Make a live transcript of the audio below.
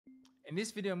In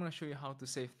this video, I'm going to show you how to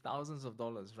save thousands of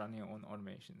dollars running your own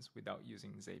automations without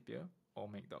using Zapier or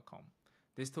Make.com.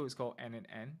 This tool is called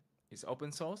n8n. It's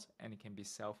open source and it can be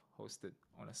self-hosted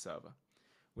on a server.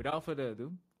 Without further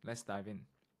ado, let's dive in.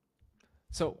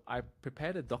 So I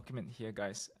prepared a document here,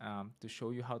 guys, to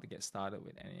show you how to get started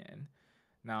with n8n.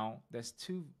 Now, there's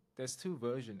two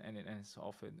versions n8n is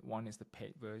offered. One is the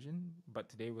paid version, but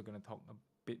today we're going to talk a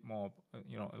bit more,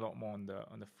 a lot more on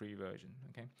the free version.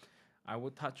 Okay, I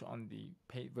will touch on the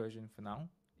paid version for now.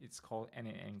 It's called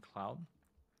n8n Cloud.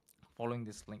 Following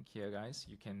this link here, guys,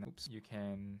 you can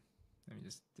let me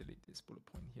just delete this bullet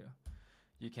point here.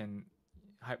 You can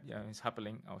it's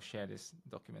hyperlink. I'll share this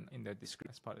document in the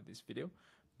description as part of this video,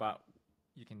 but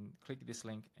you can click this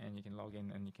link and you can log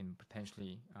in and you can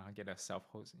potentially get a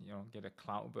self-host, get a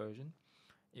cloud version.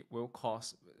 It will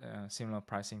cost similar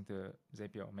pricing to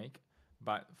Zapier or Make,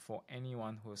 but for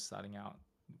anyone who is starting out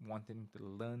wanting to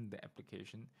learn the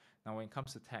application. Now, when it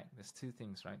comes to tech, there's two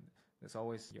things, right? There's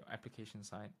always your application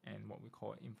side and what we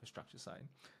call infrastructure side.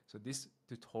 So this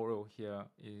tutorial here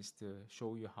is to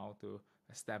show you how to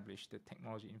establish the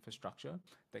technology infrastructure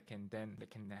that can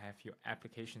have your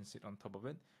application sit on top of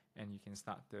it, and you can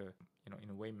start to, in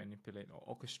a way, manipulate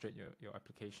or orchestrate your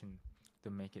application to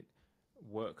make it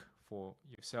work for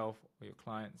yourself or your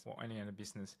clients or any other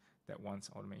business that wants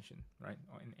automation, right?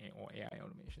 Or AI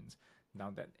automations. Now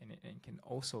that n8n can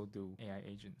also do AI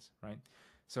agents, right?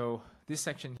 So this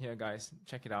section here, guys,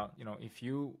 check it out. If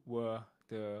you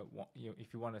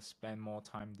want to spend more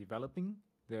time developing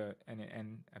the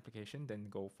n8n application, then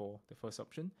go for the first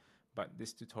option. But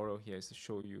this tutorial here is to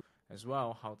show you as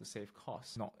well how to save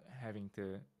costs, not having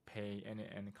to pay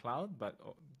n8n Cloud, but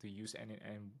to use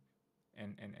n8n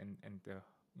and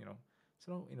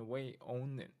so in a way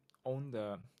own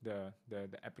the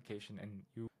application, and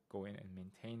you go in and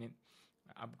maintain it,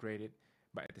 upgrade it,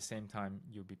 but at the same time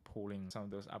you'll be pulling some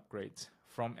of those upgrades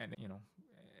from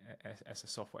as a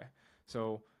software.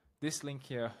 So this link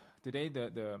here today,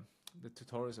 the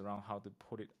tutorial is around how to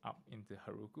put it up into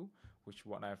Heroku, which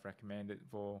what I've recommended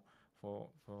for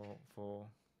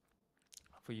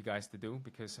you guys to do,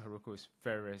 because Heroku is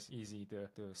very easy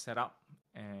to set up.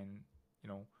 And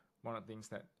one of the things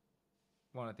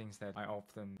that I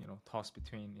often toss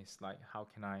between is like, how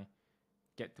can I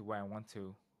get to where I want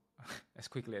to as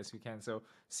quickly as we can? So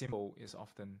simple is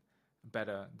often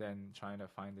better than trying to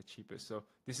find the cheapest. So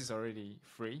this is already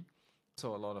free.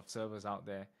 So a lot of servers out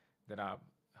there that are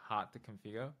hard to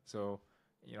configure. So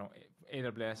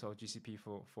AWS or GCP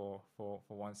for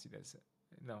once, there's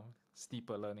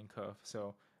steeper learning curve.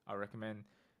 So I recommend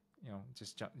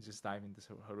just dive into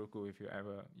Heroku if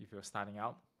you're starting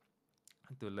out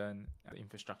to learn the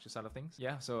infrastructure side of things.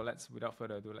 Yeah, so without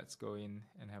further ado, let's go in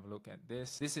and have a look at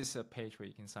this. This is a page where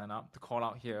you can sign up to call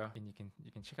out here, and you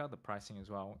can check out the pricing as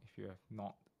well if you have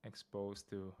not exposed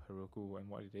to Heroku and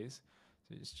what it is.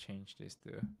 So just change this to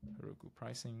Heroku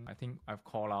pricing. I think I've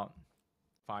called out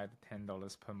 $5 to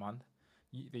 $10 per month.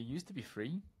 They used to be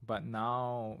free, but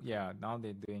now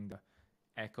they're doing the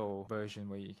Echo version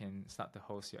where you can start to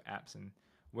host your apps, and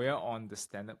we're on the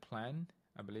standard plan,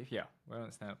 I believe. Yeah, we're on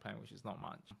the standard plan, which is not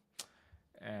much.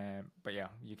 But yeah,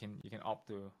 you can opt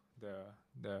to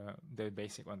the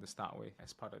basic one to start with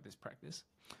as part of this practice.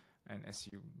 And as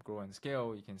you grow and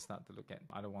scale, you can start to look at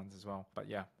other ones as well. But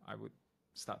yeah, I would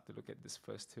start to look at this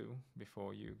first two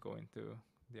before you go into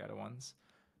the other ones.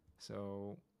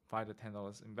 So $5 to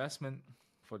 $10 investment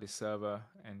for this server,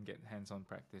 and get hands-on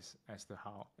practice as to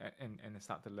how and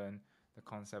start to learn the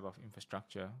concept of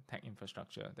infrastructure, tech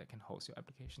infrastructure that can host your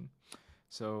application.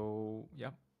 So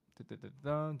yeah,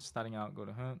 starting out, go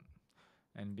to Her.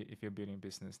 And if you're building a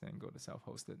business, then go to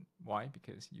self-hosted. Why?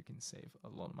 Because you can save a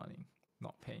lot of money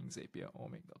not paying Zapier or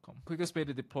Make.com. Quickest way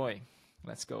to deploy.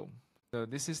 Let's go. So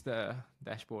this is the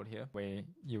dashboard here where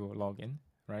you will log in,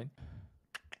 right?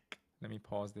 Let me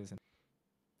pause this.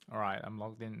 All right, I'm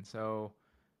logged in. So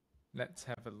let's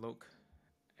have a look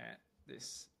at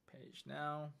this page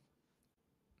now.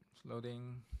 It's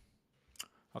loading.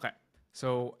 Okay,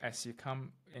 so as you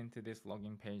come into this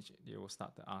login page, it will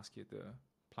start to ask you to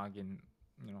plug in,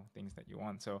 things that you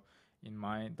want. So in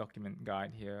my document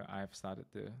guide here, I've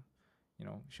started to,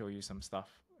 show you some stuff,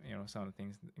 some of the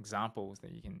things, examples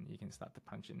that you can start to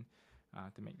punch in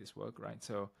to make this work, right?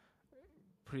 So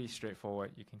pretty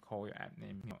straightforward. You can call your app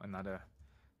name, another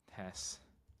test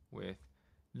with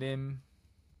Lim,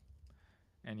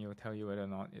 and it will tell you whether or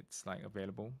not it's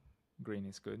available. Green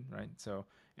is good, right? So,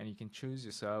 and you can choose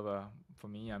your server. For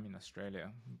me, I'm in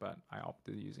Australia, but I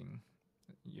opted using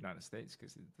United States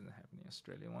because it doesn't have any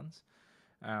Australian ones.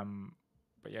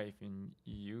 But yeah, if in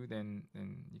EU, then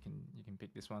you can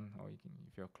pick this one, or you can,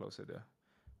 if you're closer to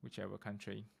whichever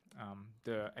country.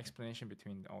 The explanation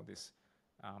between all this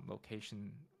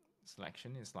location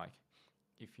selection is like,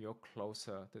 if you're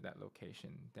closer to that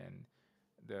location, then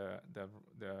there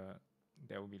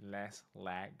will be less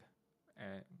lag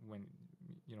when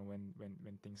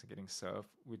things are getting served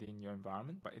within your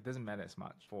environment. But it doesn't matter as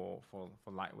much for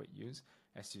lightweight use.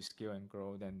 As you scale and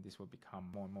grow, then this will become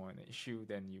more and more an issue.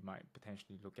 Then you might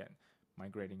potentially look at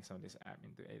migrating some of this app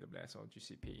into AWS or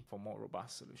GCP for more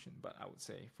robust solution. But I would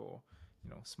say for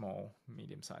small,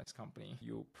 medium-sized company,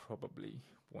 you probably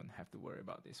won't have to worry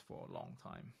about this for a long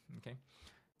time. Okay.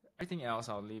 Everything else,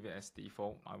 I'll leave it as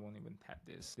default. I won't even tap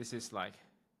this. This is like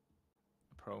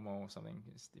a promo or something.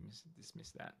 Just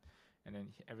dismiss that. And then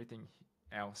everything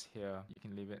else here, you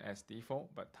can leave it as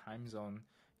default. But time zone,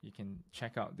 you can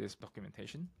check out this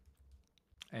documentation,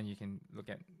 and you can look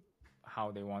at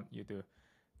how they want you to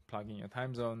plug in your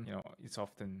time zone. It's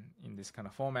often in this kind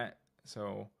of format.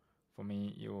 So for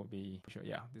me, it will be sure.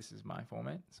 Yeah, this is my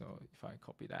format. So if I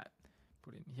copy that,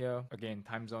 put it in here. Again,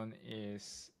 time zone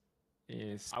is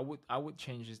I would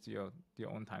change this to your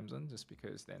own time zone, just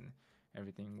because then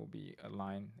everything will be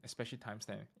aligned, especially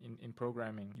timestamp. In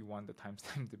programming, you want the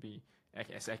timestamp to be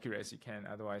as accurate as you can.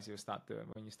 Otherwise,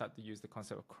 when you start to use the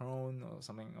concept of cron or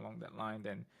something along that line,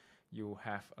 then you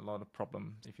have a lot of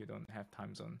problems if you don't have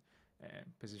time zone and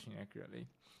positioning accurately.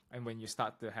 And when you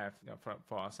start to have,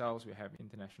 for ourselves, we have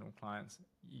international clients,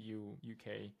 EU,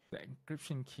 UK. The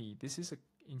encryption key, this is an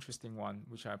interesting one,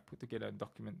 which I put together a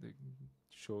document to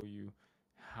show you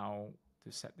how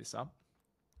to set this up.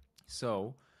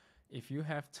 So if you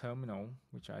have terminal,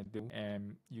 which I do,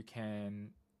 and you can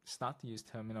start to use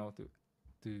terminal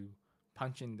to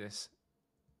punch in this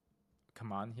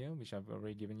command here, which I've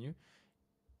already given you.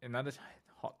 Another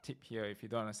hot tip here, if you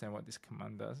don't understand what this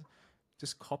command does,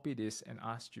 just copy this and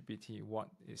ask GPT, what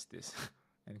is this?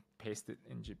 And paste it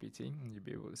in GPT, and you'll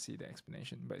be able to see the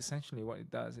explanation. But essentially what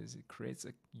it does is it creates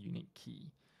a unique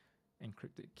key,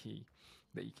 encrypted key,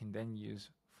 that you can then use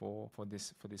for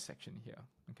this section here.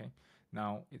 Okay.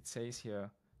 Now it says here,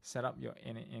 set up your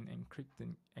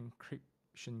n8n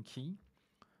encryption key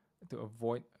to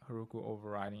avoid Heroku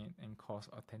overriding and cause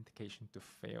authentication to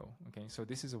fail. Okay, so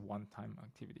this is a one-time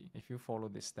activity. If you follow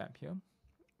this step here,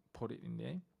 put it in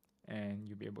there, and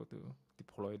you'll be able to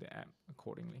deploy the app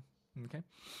accordingly. Okay,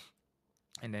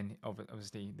 and then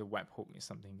obviously the webhook is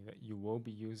something that you will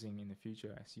be using in the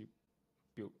future as you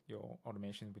build your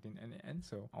automation within n8n.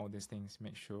 So all these things,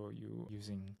 make sure you're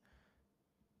using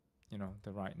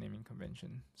the right naming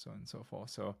convention, so on and so forth.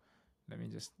 So let me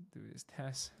just do this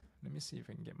test. Let me see if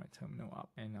I can get my terminal up,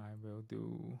 and I will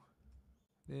do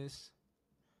this.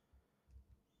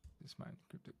 This is my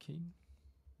encrypted key.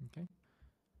 Okay.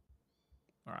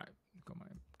 All right, got my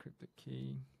encrypted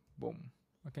key. Boom.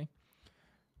 Okay.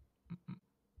 I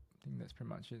think that's pretty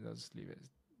much it. I'll just leave it as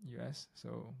US.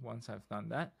 So once I've done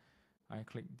that, I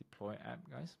click deploy app,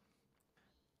 guys,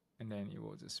 and then it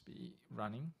will just be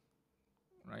running.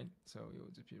 Right, so it will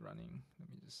just be running. Let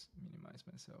me just minimize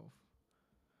myself,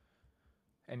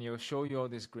 and it will show you all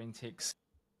these green ticks.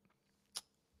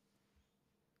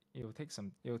 It will take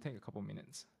a couple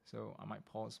minutes, so I might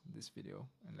pause this video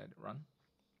and let it run.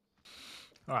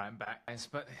 All right, I'm back, guys,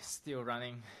 but it's still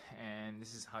running, and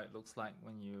this is how it looks like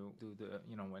when you do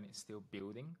when it's still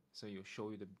building. So it'll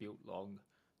show you the build log.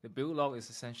 The build log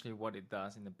is essentially what it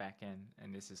does in the back end,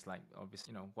 and this is like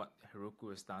obviously what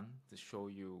Heroku has done to show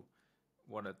you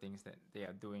what are things that they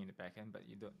are doing in the back end, but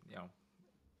you don't, you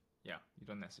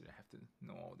don't necessarily have to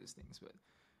know all these things, but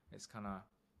it's kind of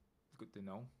good to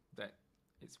know that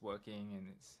it's working and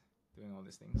it's doing all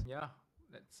these things. Yeah,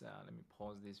 let me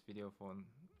pause this video for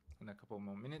a couple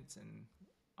more minutes, and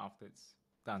after it's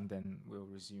done, then we'll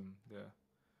resume the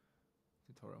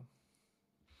tutorial.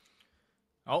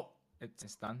 Oh,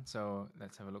 it's done. So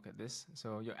let's have a look at this.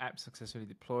 So your app successfully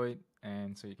deployed,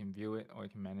 and so you can view it or you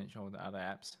can manage all the other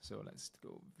apps. So let's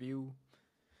go view.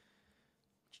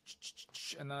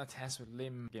 Another test with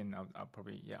Lim. Again, I'll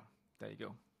probably, there you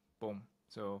go. Boom.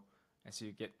 So as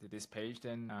you get to this page,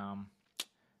 then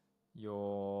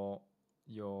your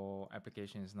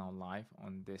application is now live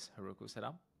on this Heroku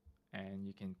setup, and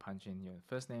you can punch in your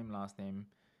first name, last name,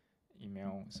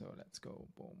 email. So let's go.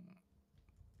 Boom.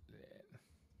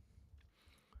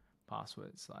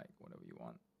 Passwords, like whatever you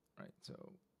want, right? So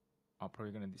I'm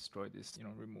probably gonna destroy this,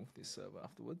 remove this server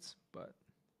afterwards, but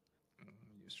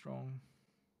use strong.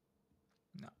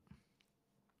 No.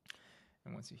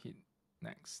 And once you hit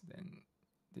next, then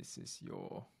this is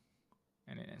your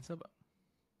n8n server.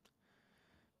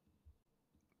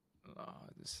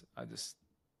 I just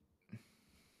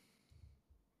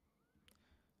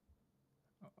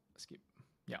skip.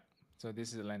 Yeah. So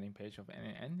this is a landing page of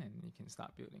n8n, and you can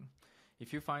start building.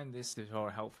 If you find this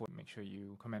tutorial helpful, make sure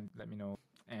you comment, let me know.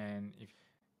 And if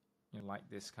you like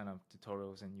this kind of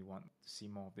tutorials and you want to see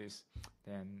more of this,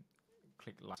 then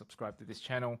click like, subscribe to this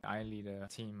channel. I lead a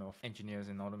team of engineers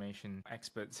and automation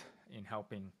experts in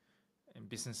helping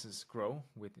businesses grow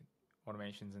with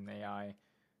automations and AI.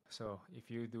 So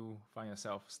if you do find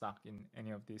yourself stuck in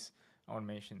any of these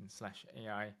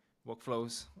automation/AI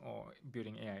workflows or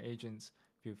building AI agents,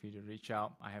 feel free to reach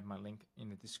out. I have my link in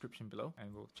the description below,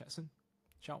 and we'll chat soon.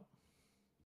 Ciao.